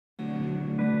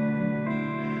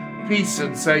Peace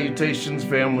and salutations,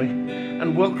 family,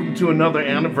 and welcome to another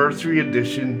anniversary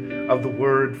edition of the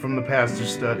Word from the Pastor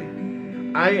Study.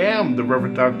 I am the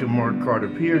Reverend Dr. Mark Carter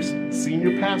Pierce,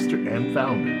 Senior Pastor and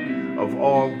Founder of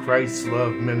All Christ's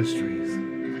Love Ministries.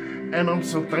 And I'm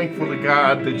so thankful to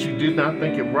God that you did not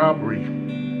think it robbery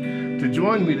to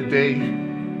join me today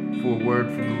for a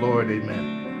word from the Lord.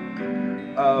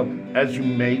 Amen. As you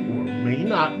may or may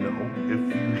not know,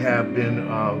 if you have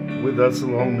been with us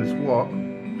along this walk,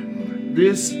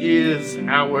 this is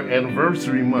our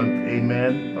anniversary month,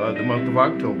 amen, the month of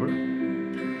October.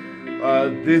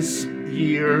 This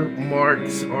year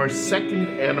marks our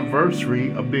second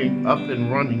anniversary of being up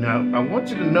and running. Now, I want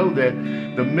you to know that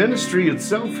the ministry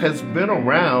itself has been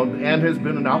around and has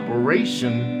been in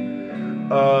operation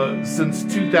since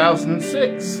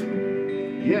 2006.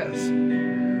 Yes.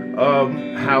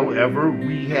 However,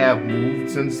 we have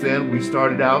moved since then. We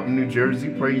started out in New Jersey,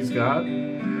 praise God.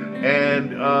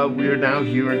 And we are now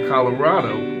here in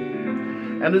Colorado.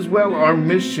 And as well, our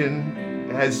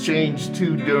mission has changed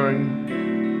too during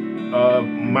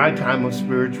my time of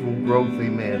spiritual growth,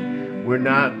 amen. We're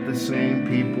not the same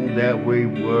people that we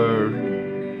were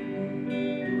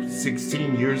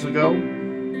 16 years ago,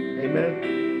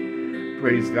 amen.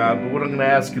 Praise God. But what I'm going to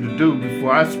ask you to do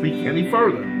before I speak any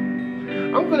further,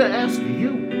 I'm going to ask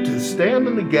you to stand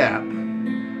in the gap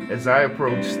as I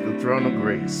approach the throne of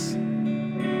grace.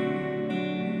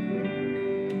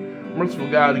 Merciful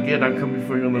God, again, I come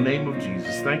before you in the name of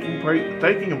Jesus, thanking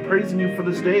and praising you for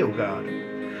this day, oh God,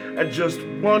 and just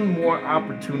one more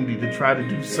opportunity to try to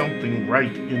do something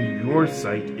right in your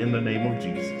sight in the name of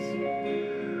Jesus.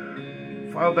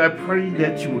 Father, I pray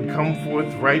that you would come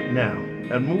forth right now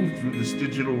and move through this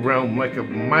digital realm like a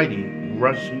mighty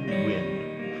rushing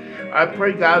wind. I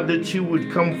pray, God, that you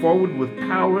would come forward with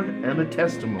power and a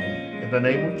testimony in the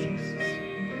name of Jesus.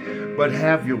 But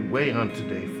have your way on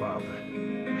today, Father.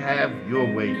 Have your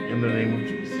way in the name of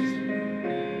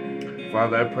Jesus.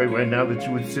 Father, I pray right now that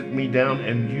you would sit me down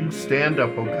and you stand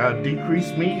up, oh God.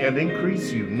 Decrease me and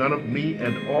increase you, none of me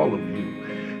and all of you.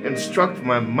 Instruct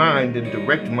my mind and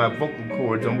direct my vocal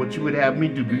cords on what you would have me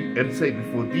do and say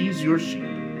before these your sheep.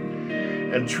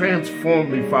 And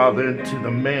transform me, Father, into the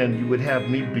man you would have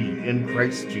me be in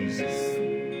Christ Jesus.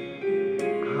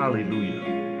 Hallelujah.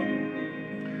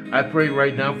 I pray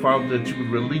right now, Father, that you would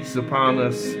release upon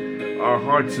us our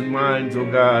hearts and minds, oh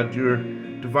God, your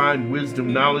divine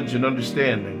wisdom, knowledge, and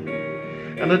understanding.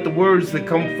 And let the words that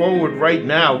come forward right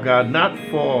now, God, not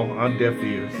fall on deaf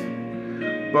ears,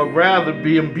 but rather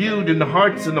be imbued in the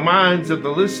hearts and the minds of the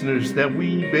listeners, that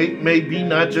we may be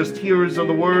not just hearers of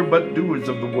the word, but doers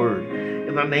of the word.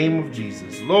 In the name of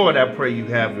Jesus. Lord, I pray you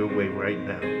have your way right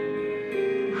now.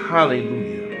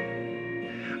 Hallelujah.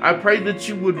 I pray that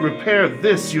you would repair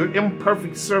this, your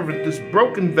imperfect servant, this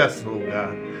broken vessel, oh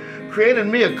God. Create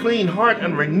in me a clean heart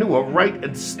and renew a right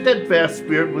and steadfast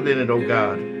spirit within it, oh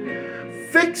God.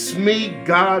 Fix me,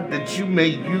 God, that you may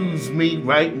use me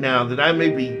right now, that I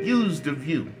may be used of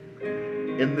you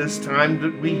in this time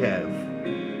that we have.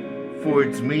 For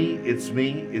it's me, it's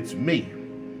me, it's me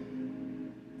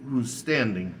who's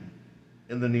standing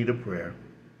in the need of prayer.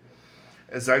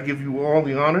 As I give you all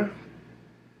the honor,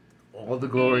 all the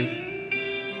glory,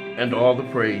 and all the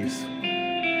praise.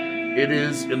 It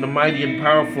is in the mighty and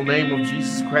powerful name of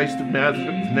Jesus Christ of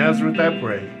Nazareth I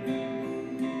pray.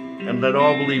 And let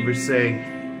all believers say,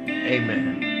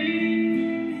 amen.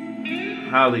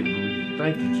 Hallelujah.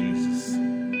 Thank you, Jesus.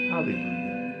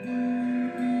 Hallelujah.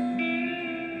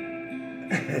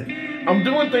 I'm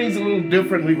doing things a little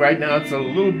differently right now. It's a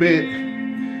little bit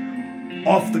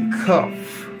off the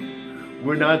cuff.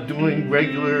 We're not doing a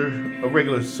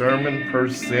regular sermon per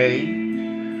se.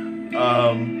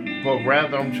 But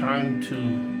rather I'm trying to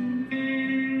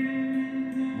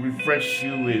refresh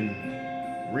you and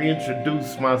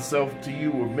reintroduce myself to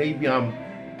you, or maybe I'm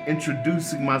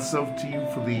introducing myself to you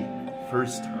for the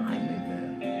first time,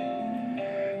 amen.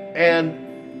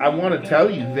 And I want to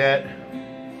tell you that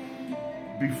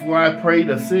before I prayed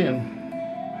us in,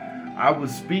 I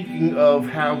was speaking of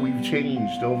how we've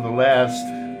changed over the last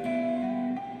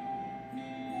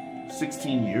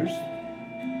 16 years.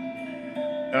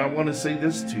 And I want to say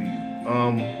this to you.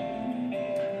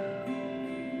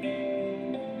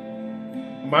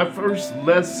 My first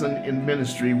lesson in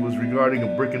ministry was regarding a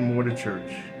brick and mortar church.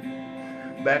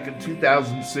 Back in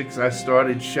 2006, I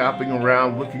started shopping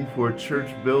around looking for a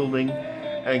church building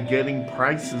and getting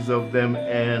prices of them.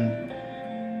 And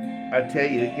I tell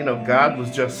you, God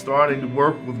was just starting to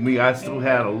work with me. I still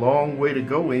had a long way to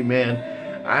go, amen.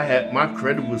 My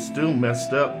credit was still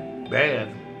messed up bad.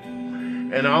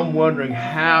 And I'm wondering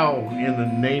how, in the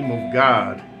name of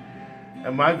God,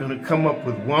 am I going to come up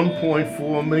with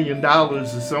 $1.4 million or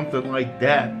something like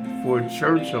that for a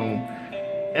church home,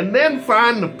 and then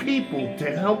find the people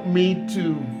to help me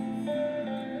to,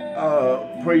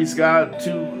 praise God,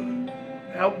 to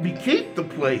help me keep the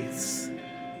place,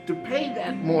 to pay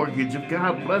that mortgage if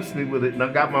God blessed me with it. And I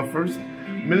got my first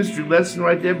ministry lesson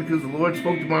right there because the Lord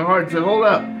spoke to my heart and said, hold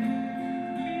up,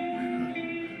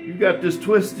 you got this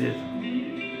twisted.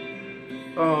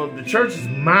 The church is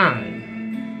mine.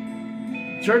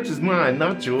 The church is mine,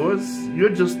 not yours. You're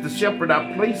just the shepherd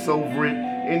I place over it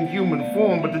in human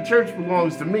form, but the church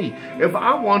belongs to me. If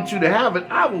I want you to have it,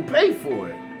 I will pay for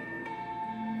it.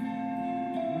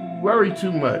 Worry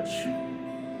too much.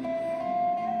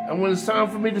 And when it's time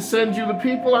for me to send you the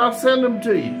people, I'll send them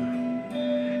to you.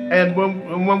 And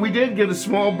when we did get a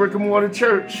small brick and mortar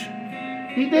church,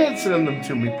 he did send them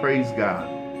to me, praise God.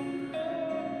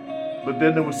 But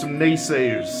then there were some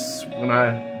naysayers when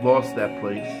I lost that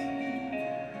place.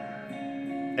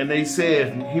 And they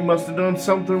said he must have done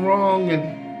something wrong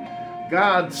and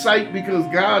God's sight, because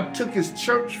God took his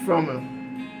church from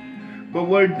him. But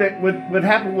what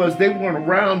happened was they weren't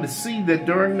around to see that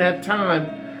during that time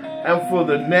and for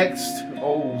the next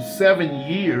 7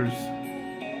 years,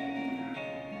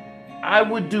 I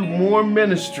would do more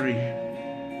ministry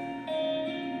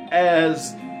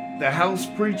as the house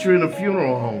preacher in a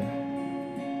funeral home,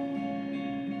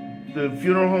 the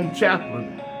funeral home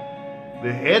chaplain,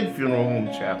 the head funeral home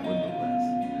chaplain, no less.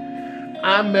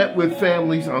 I met with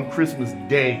families on Christmas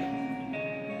Day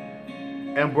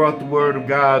and brought the word of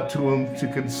God to them to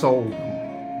console them.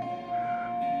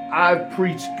 I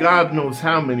preached God knows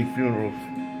how many funerals.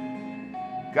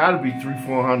 Gotta be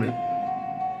 300-400.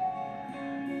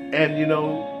 And you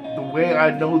know, the way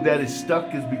I know that it's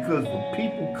stuck is because when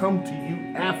people come to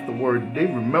you afterward, they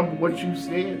remember what you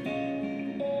said.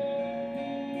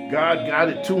 God got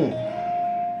it to them.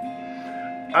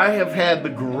 I have had the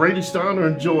greatest honor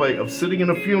and joy of sitting in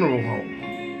a funeral home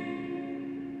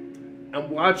and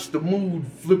watched the mood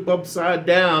flip upside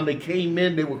down. They came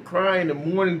in, they were crying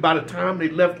and mourning. By the time they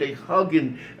left, they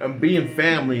hugging and being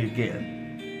family again.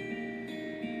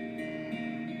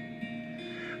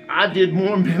 I did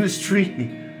more ministry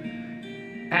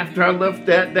after I left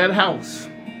that house.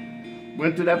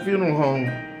 Went to that funeral home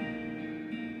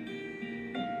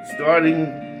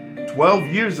starting 12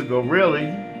 years ago,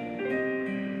 really,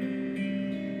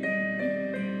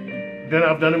 than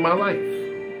I've done in my life.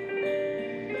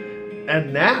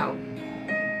 And now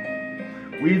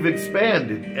we've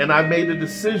expanded, and I made a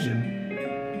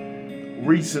decision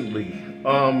recently.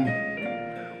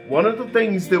 One of the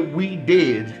things that we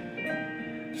did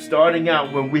starting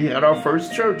out when we had our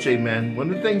first church, amen, one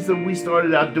of the things that we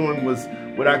started out doing was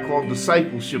what I call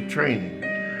discipleship training.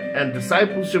 And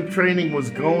discipleship training was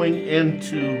going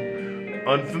into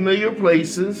unfamiliar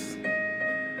places,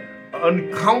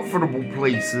 uncomfortable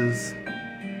places,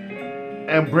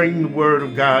 and bringing the word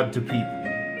of God to people.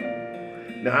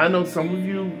 Now, I know some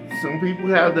people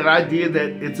have that idea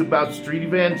that it's about street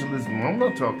evangelism. I'm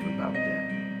not talking about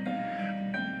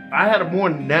that. I had a more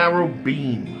narrow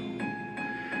beam.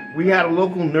 We had a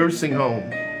local nursing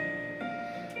home,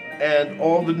 and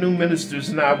all the new ministers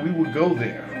and I, we would go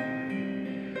there.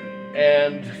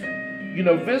 And, you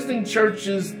know, visiting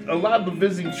churches, a lot of the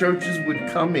visiting churches would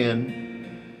come in,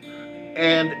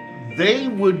 and they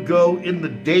would go in the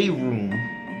day room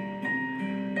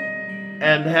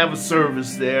and have a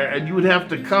service there, and you would have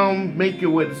to come, make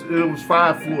your way, it was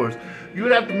 5 floors. You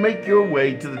would have to make your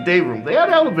way to the day room. They had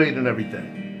elevator and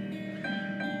everything.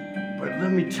 But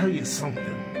let me tell you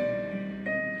something.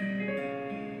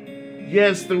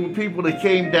 Yes, there were people that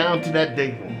came down to that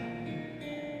day room.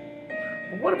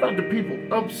 But what about the people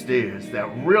upstairs that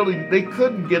really, they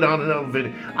couldn't get on an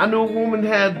elevator? I know a woman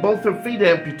had both her feet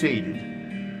amputated,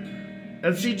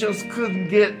 and she just couldn't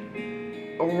get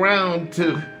around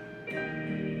to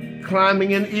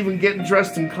climbing in, even getting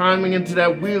dressed and climbing into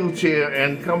that wheelchair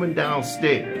and coming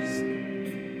downstairs.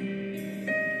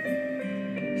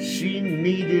 She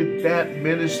needed that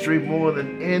ministry more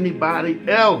than anybody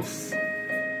else.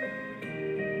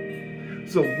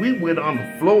 So we went on the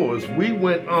floors. We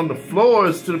went on the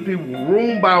floors to the people,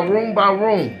 room by room by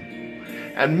room,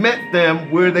 and met them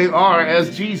where they are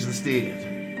as Jesus did.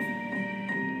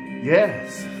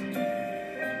 Yes.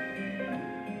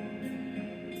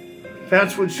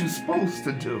 That's what you're supposed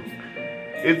to do.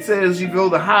 It says you go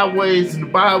the highways and the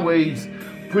byways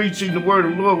preaching the word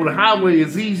of the Lord. Well, the highway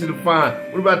is easy to find.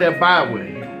 What about that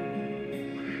byway?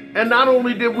 And not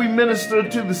only did we minister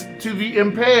to the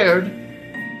impaired,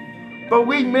 But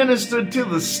we ministered to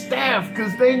the staff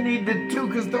because they needed to,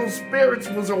 because those spirits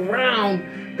was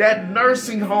around that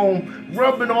nursing home,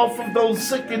 rubbing off of those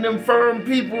sick and infirm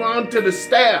people onto the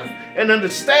staff. And then the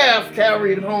staff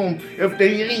carried it home if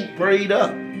they ain't prayed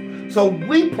up. So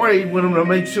we prayed with them to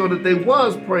make sure that they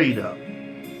was prayed up.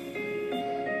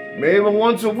 Maybe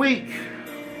once a week.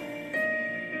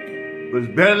 But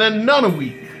it's better than none a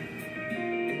week.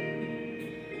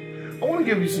 I want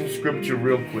to give you some scripture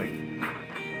real quick.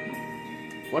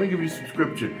 I want to give you some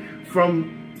scripture from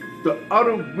the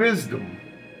utter wisdom.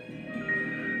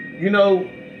 You know,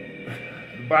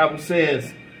 the Bible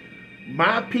says,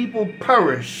 my people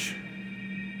perish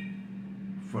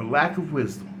for lack of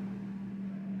wisdom.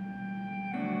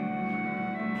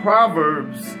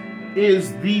 Proverbs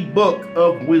is the book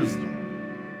of wisdom.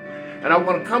 And I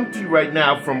want to come to you right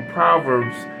now from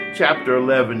Proverbs chapter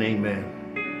 11,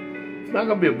 amen. It's not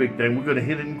going to be a big thing. We're going to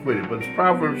hit it and quit it. But it's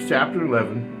Proverbs chapter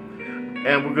 11,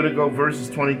 and we're going to go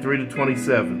verses 23 to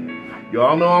 27. You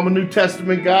all know I'm a New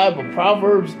Testament guy, but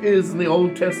Proverbs is in the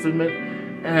Old Testament,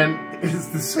 and it's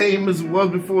the same as it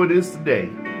was before it is today.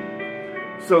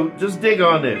 So just dig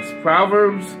on this.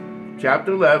 Proverbs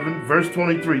chapter 11, verse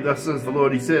 23, thus says the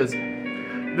Lord, he says,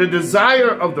 the desire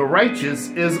of the righteous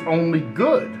is only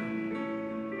good,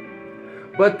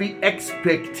 but the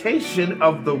expectation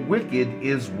of the wicked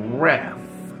is wrath.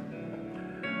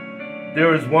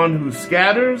 There is one who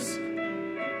scatters,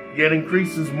 yet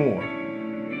increases more.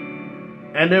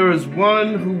 And there is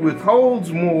one who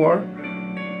withholds more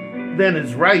than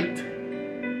is right,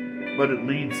 but it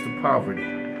leads to poverty.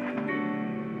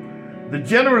 The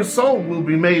generous soul will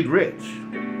be made rich,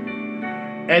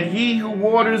 and he who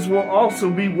waters will also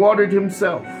be watered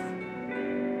himself.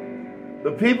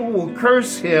 The people will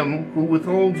curse him who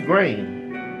withholds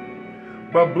grain,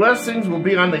 but blessings will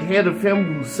be on the head of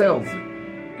him who sells it.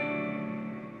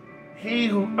 He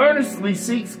who earnestly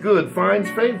seeks good finds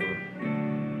favor,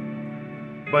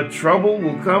 but trouble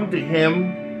will come to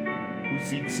him who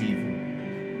seeks evil.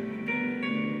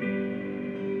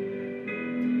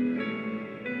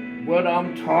 What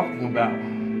I'm talking about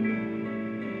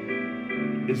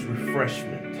is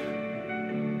refreshment.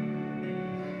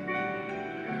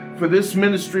 For this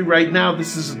ministry right now,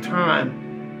 this is a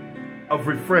time of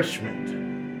refreshment.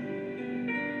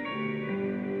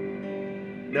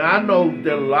 Now, I know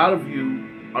that a lot of you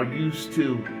are used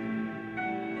to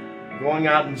going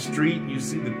out in the street. You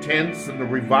see the tents and the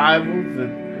revival for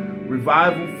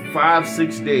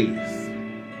 5-6 days.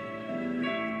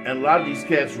 And a lot of these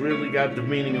cats really got the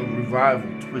meaning of revival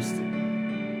twisted.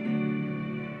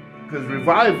 Because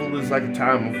revival is like a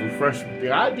time of refreshment.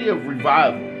 The idea of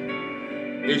revival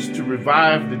is to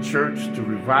revive the church, to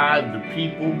revive the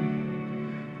people,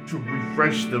 to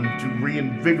refresh them, to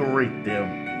reinvigorate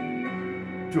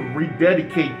them, to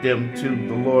rededicate them to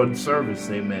the Lord's service,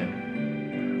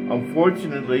 amen.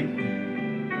 Unfortunately,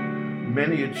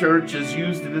 many a church has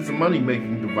used it as a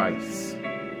money-making device.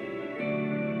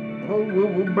 Oh,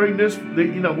 we'll bring this,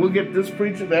 we'll get this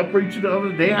preacher, that preacher, the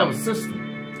other. They have a system.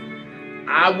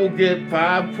 I will get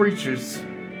 5 preachers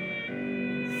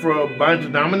from my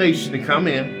denomination to come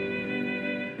in,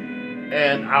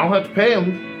 and I don't have to pay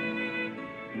them.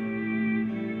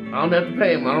 I don't have to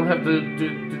pay them. I don't have to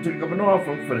take up an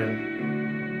offering for them.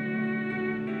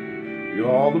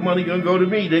 All the money gonna go to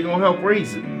me. They're gonna help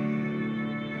raise it.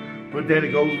 But then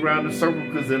it goes around the circle,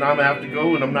 because then I'm gonna have to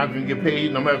go and I'm not gonna get paid,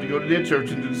 and I'm gonna have to go to their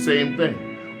church and do the same thing.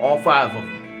 All 5 of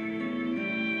them.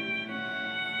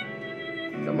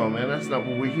 Come on, man. That's not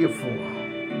what we're here for.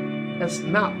 That's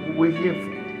not what we're here for.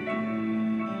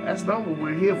 That's not what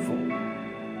we're here for.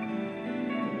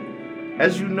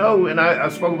 As you know, and I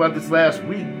spoke about this last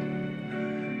week,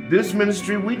 this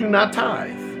ministry, we do not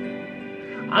tithe.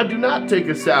 I do not take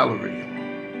a salary.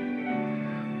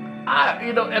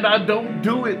 And I don't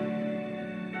do it.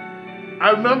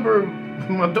 I remember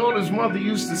my daughter's mother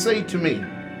used to say to me,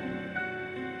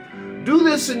 do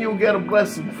this and you'll get a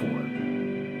blessing for it.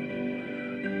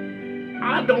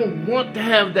 I don't want to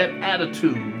have that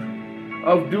attitude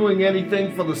of doing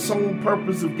anything for the sole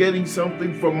purpose of getting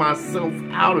something for myself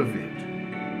out of it.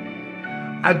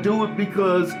 I do it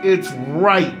because it's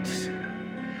right.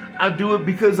 I do it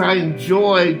because I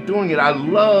enjoy doing it. I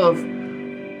love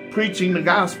preaching the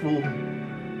gospel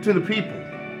to the people.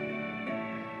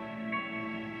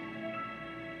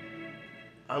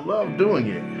 I love doing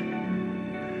it.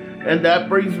 And that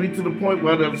brings me to the point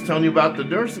where I was telling you about the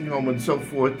nursing home and so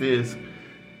forth is,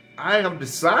 I have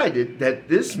decided that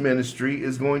this ministry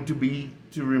is going to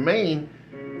remain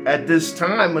at this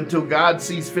time until God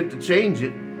sees fit to change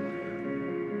it.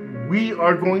 We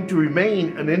are going to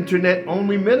remain an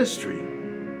internet-only ministry.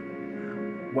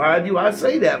 Why do I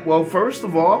say that? Well, first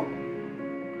of all,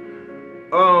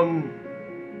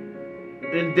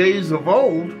 in days of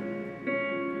old,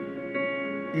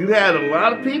 you had a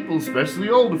lot of people, especially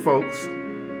older folks,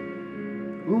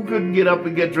 who couldn't get up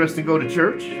and get dressed and go to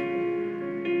church.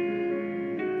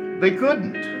 They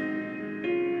couldn't.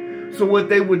 So what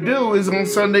they would do is on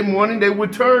Sunday morning, they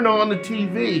would turn on the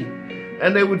TV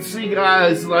and they would see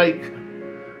guys like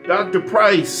Dr.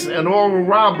 Price and Oral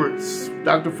Roberts,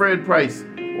 Dr. Fred Price,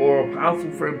 or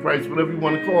Apostle Fred Price, whatever you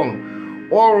want to call him,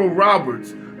 Oral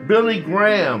Roberts, Billy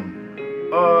Graham,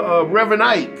 Reverend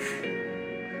Ike.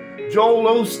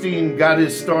 Joel Osteen got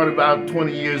his start about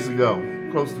 20 years ago,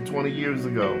 close to 20 years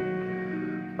ago.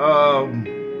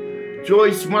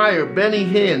 Joyce Meyer, Benny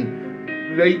Hinn,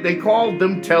 they called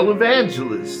them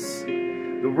televangelists.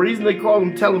 The reason they called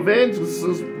them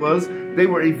televangelists was they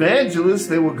were evangelists.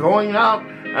 They were going out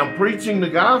and preaching the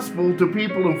gospel to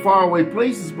people in faraway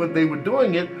places, but they were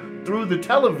doing it through the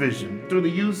television, through the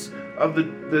use of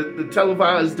the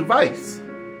televised device.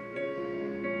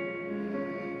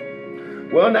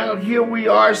 Well, now here we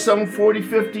are some 40,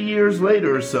 50 years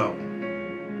later or so.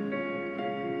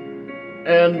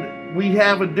 And we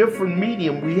have a different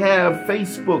medium. We have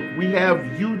Facebook. We have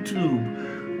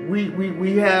YouTube.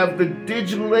 We have the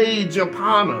digital age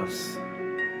upon us.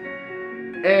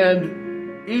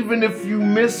 And even if you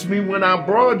miss me when I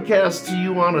broadcast to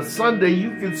you on a Sunday,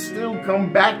 you can still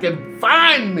come back and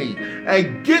find me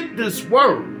and get this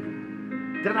word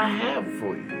that I have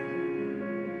for you.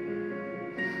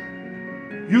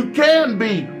 You can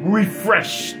be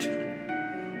refreshed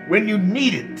when you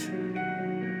need it.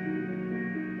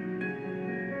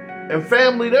 And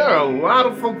family, there are a lot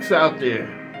of folks out there.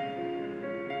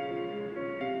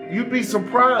 You'd be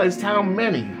surprised how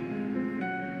many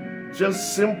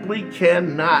just simply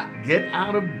cannot get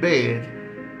out of bed,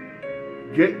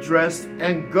 get dressed,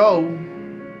 and go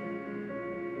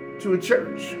to a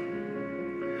church.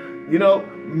 You know,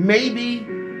 maybe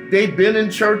they've been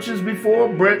in churches before,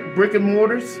 brick and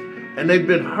mortars, and they've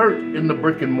been hurt in the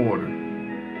brick and mortar.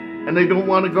 And they don't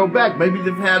want to go back. Maybe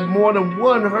they've had more than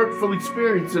one hurtful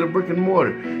experience in a brick and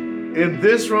mortar. In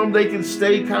this room, they can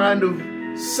stay kind of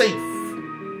safe.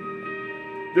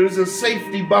 There's a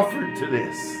safety buffer to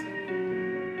this.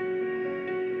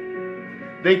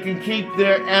 They can keep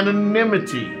their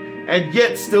anonymity and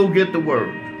yet still get the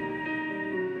word.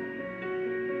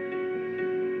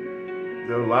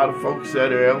 There are a lot of folks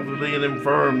that are elderly and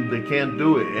infirm. They can't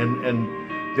do it, and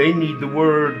they need the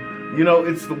word. You know,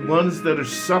 it's the ones that are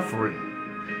suffering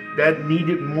that need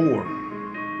it more.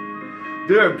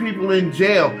 There are people in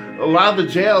jail. A lot of the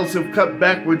jails have cut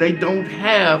back where they don't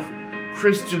have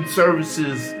Christian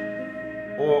services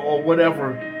or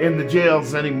whatever in the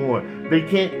jails anymore. They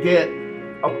can't get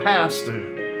a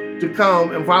pastor to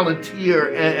come and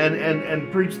volunteer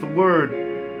and preach the word,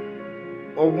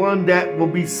 or one that will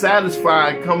be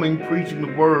satisfied coming preaching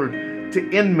the word to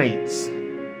inmates.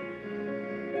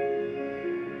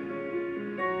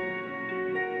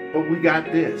 But we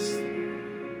got this.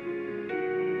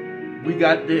 We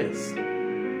got this.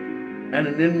 And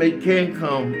an inmate can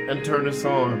come and turn us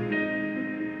on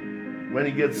when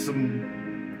he gets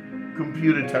some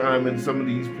computer time in some of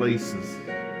these places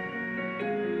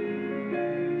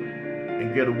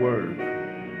and get a word.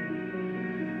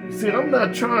 See, I'm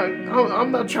not trying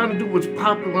to do what's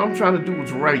popular. I'm trying to do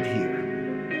what's right here.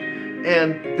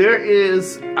 And there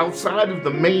is, outside of the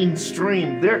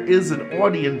mainstream, there is an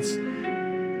audience.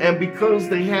 And because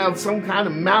they have some kind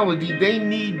of malady, they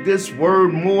need this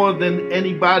word more than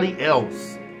anybody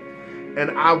else.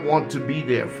 And I want to be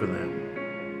there for them.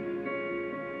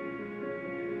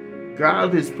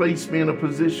 God has placed me in a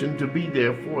position to be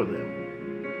there for them.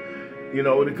 You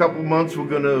know, in a couple months, we're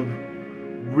going to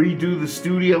redo the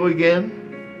studio again.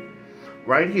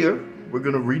 Right here, we're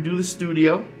going to redo the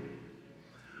studio.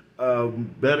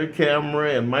 Better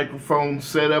camera and microphone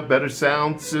setup, better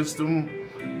sound system,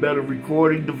 better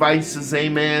recording devices,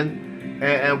 amen.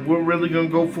 And we're really going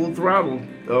to go full throttle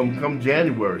come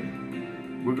January.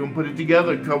 We're going to put it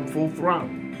together and come full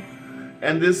throttle.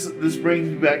 And this brings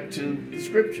me back to the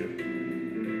scripture.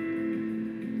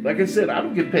 Like I said, I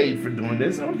don't get paid for doing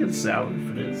this. I don't get a salary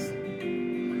for this.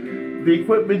 The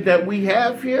equipment that we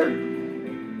have here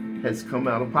has come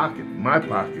out of pocket, my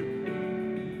pocket.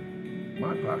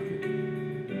 My pocket.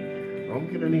 I don't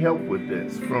get any help with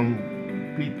this from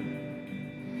people.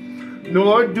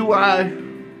 Nor do I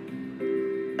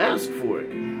ask for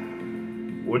it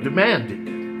or demand it.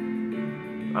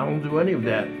 I don't do any of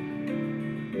that.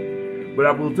 But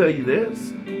I will tell you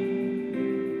this.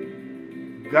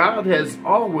 God has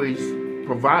always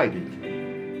provided.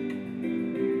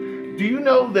 Do you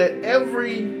know that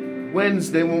every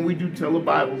Wednesday when we do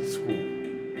Bible School,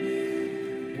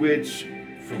 which,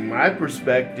 from my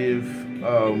perspective,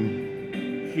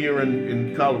 here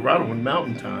in Colorado in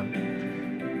Mountain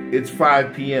Time, it's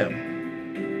 5 p.m.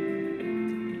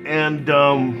 And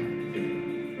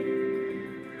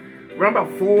around about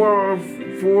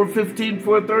 4:15,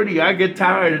 4:30, I get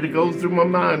tired and it goes through my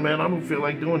mind, man, I don't feel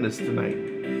like doing this tonight.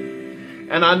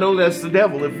 And I know that's the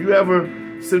devil. If you ever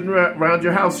sitting around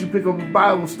your house, you pick up a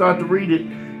Bible, start to read it,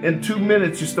 in 2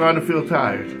 minutes you're starting to feel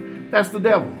tired. That's the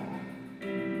devil.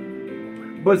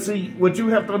 But see, what you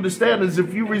have to understand is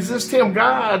if you resist him,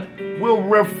 God will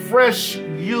refresh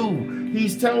you.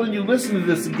 He's telling you, listen to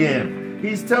this again.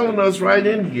 He's telling us right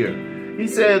in here. He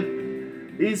said,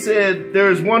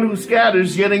 there is one who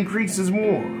scatters, yet increases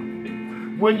more.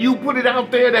 When you put it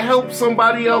out there to help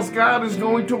somebody else, God is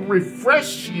going to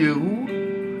refresh you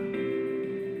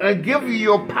and give you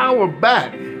your power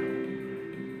back.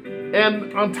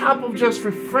 And on top of just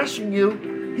refreshing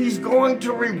you, he's going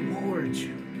to reward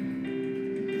you.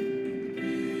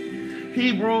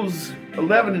 Hebrews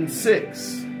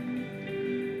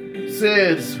 11:6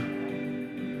 says,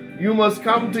 you must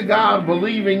come to God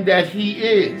believing that he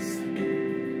is,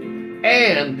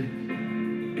 and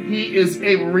he is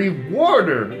a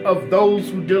rewarder of those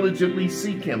who diligently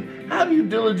seek him. How do you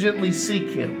diligently seek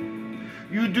him?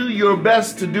 You do your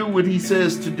best to do what he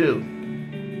says to do.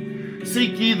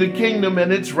 Seek ye the kingdom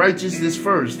and its righteousness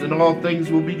first, and all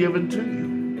things will be given to you.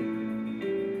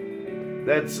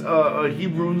 That's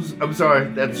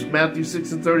that's Matthew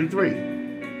 6:33.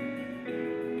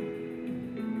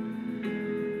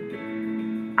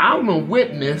 I'm a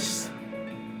witness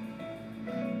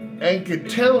and can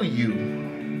tell you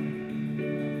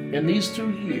in these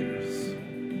 2 years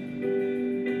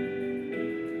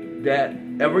that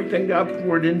everything I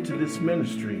poured into this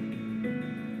ministry,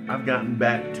 I've gotten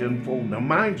back tenfold. Now,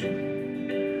 mind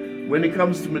you, when it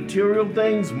comes to material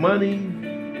things, money,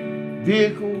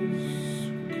 vehicles,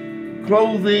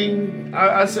 clothing,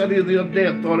 I sat here the other day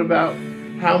and thought about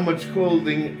how much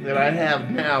clothing that I have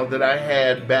now that I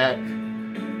had back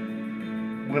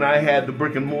when I had the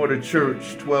brick and mortar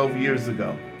church 12 years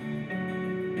ago.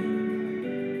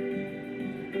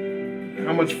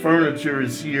 How much furniture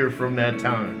is here from that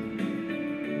time?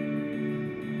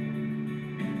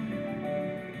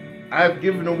 I've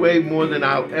given away more than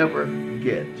I'll ever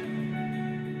get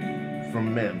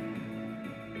from men.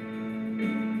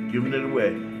 Giving it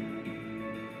away.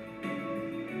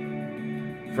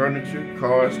 Furniture,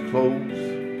 cars, clothes,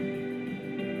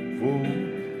 food,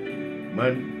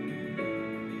 money.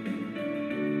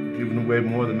 Giving away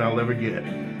more than I'll ever get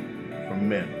from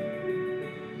men.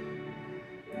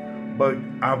 But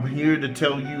I'm here to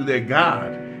tell you that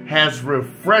God has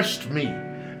refreshed me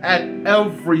at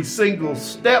every single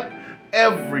step,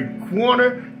 every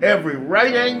corner, every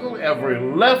right angle, every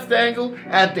left angle,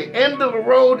 at the end of the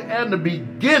road and the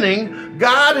beginning.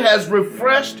 God has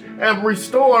refreshed and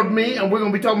restored me, and we're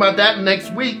going to be talking about that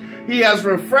next week. He has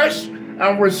refreshed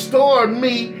and restored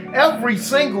me every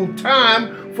single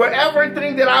time for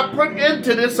everything that I put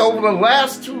into this over the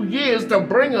last 2 years to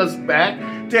bring us back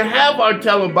to have our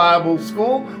Bible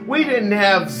School. We didn't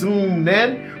have Zoom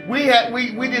then. We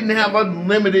didn't have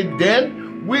unlimited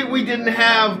then. We didn't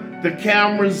have the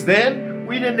cameras then.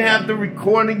 We didn't have the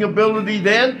recording ability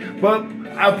then. But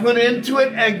I put into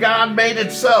it and God made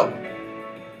it so.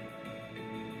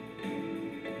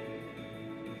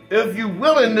 If you're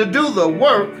willing to do the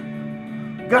work,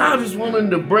 God is willing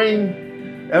to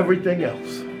bring everything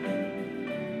else.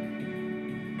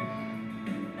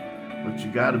 But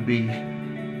you got to be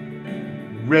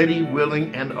ready,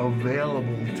 willing, and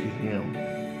available to him.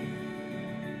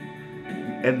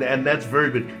 And that's very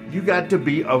good. You got to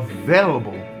be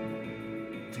available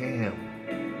to him.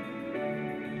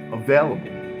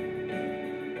 Available.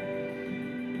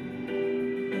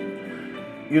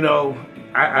 You know,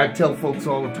 I tell folks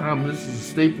all the time, this is a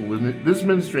staple, isn't it? This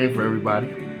ministry ain't for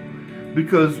everybody.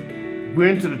 Because we're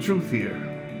into the truth here.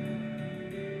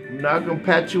 I'm not going to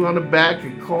pat you on the back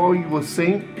and call you a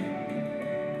saint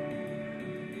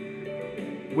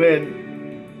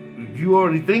when you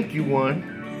already think you won,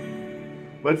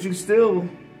 but you still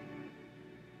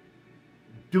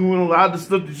doing a lot of the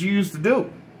stuff that you used to do.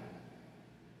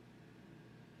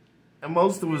 And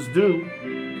most of us do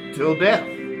till death.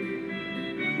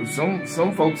 But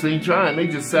some folks ain't trying. They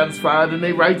just satisfied in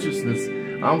their righteousness.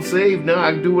 I'm saved now.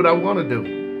 I can do what I want to do.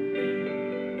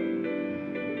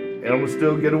 And I'm going to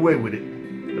still get away with it.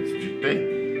 That's what you think.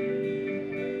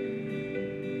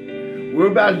 We're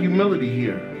about humility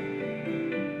here.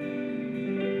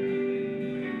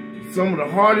 Some of the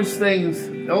hardest things,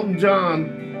 Elton John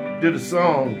did a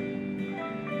song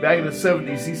Back in the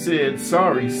 70s, he said,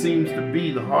 sorry seems to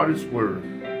be the hardest word.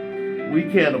 We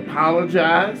can't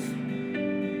apologize.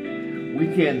 We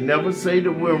can't never say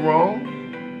that we're wrong.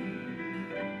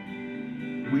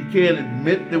 We can't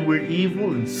admit that we're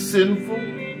evil and sinful.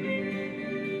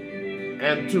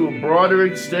 And to a broader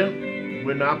extent,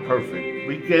 we're not perfect.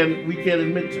 We can't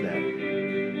admit to that.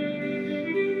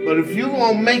 But if you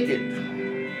won't make it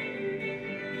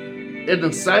in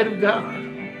the sight of God,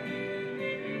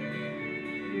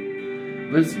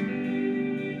 listen,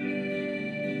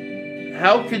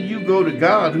 how can you go to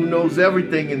God who knows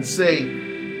everything and say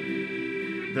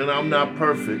that I'm not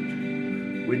perfect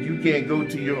when you can't go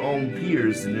to your own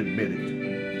peers and admit it?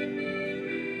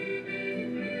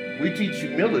 We teach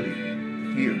humility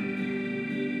here.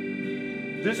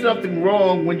 There's nothing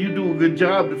wrong when you do a good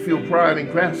job to feel pride in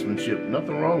craftsmanship.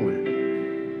 Nothing wrong with it.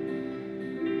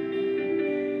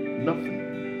 Nothing.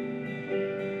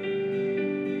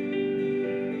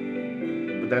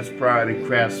 But that's pride in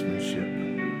craftsmanship.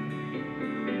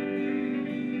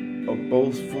 A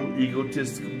boastful,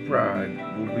 egotistical pride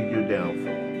will be your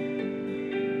downfall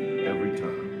every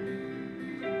time.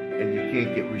 And you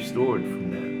can't get restored from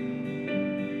that.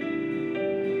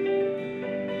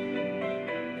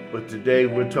 But today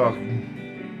we're talking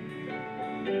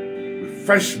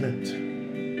refreshment.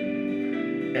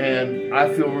 And I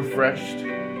feel refreshed.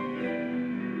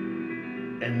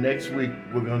 And next week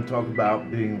we're going to talk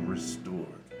about being restored.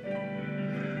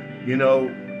 You know,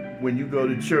 when you go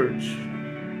to church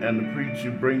and the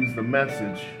preacher brings the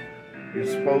message, you're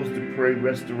supposed to pray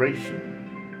restoration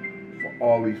for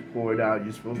all he's poured out.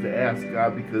 You're supposed to ask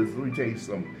God, because let me tell you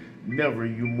something, never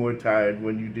you more tired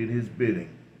when you did his bidding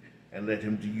and let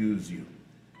him to use you.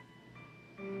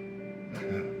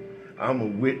 I'm a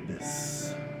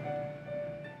witness.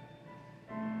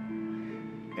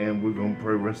 And we're going to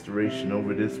pray restoration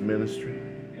over this ministry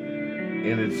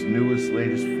in its newest,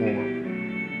 latest form.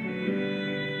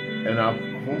 And I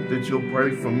hope that you'll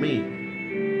pray for me,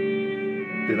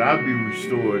 that I'll be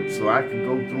restored so I can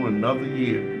go through another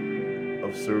year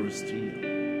of service to you.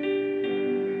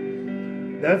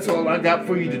 That's all I got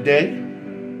for you today.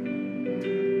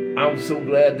 I'm so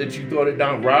glad that you thought it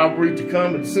not robbery to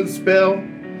come and sit a spell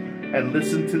and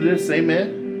listen to this,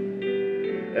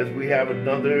 amen, as we have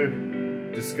another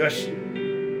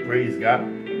discussion. Praise God.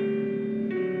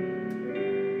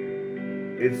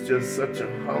 It's just such a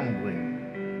humbling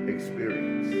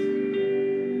experience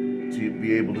to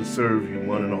be able to serve you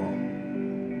one and all.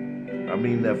 I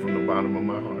mean that from the bottom of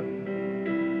my heart.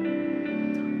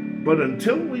 But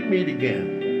until we meet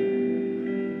again,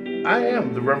 I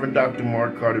am the Reverend Dr.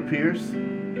 Mark Carter Pierce,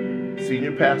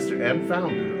 Senior Pastor and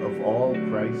Founder of All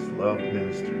Christ Love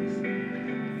Ministries,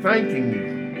 thanking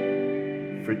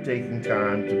you for taking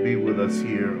time to be with us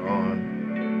here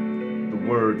on the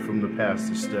Word from the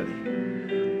Pastor Study.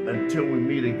 Until we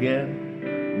meet again,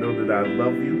 know that I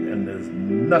love you and there's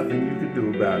nothing you can do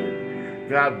about it.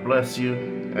 God bless you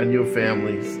and your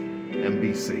families, and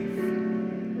be safe.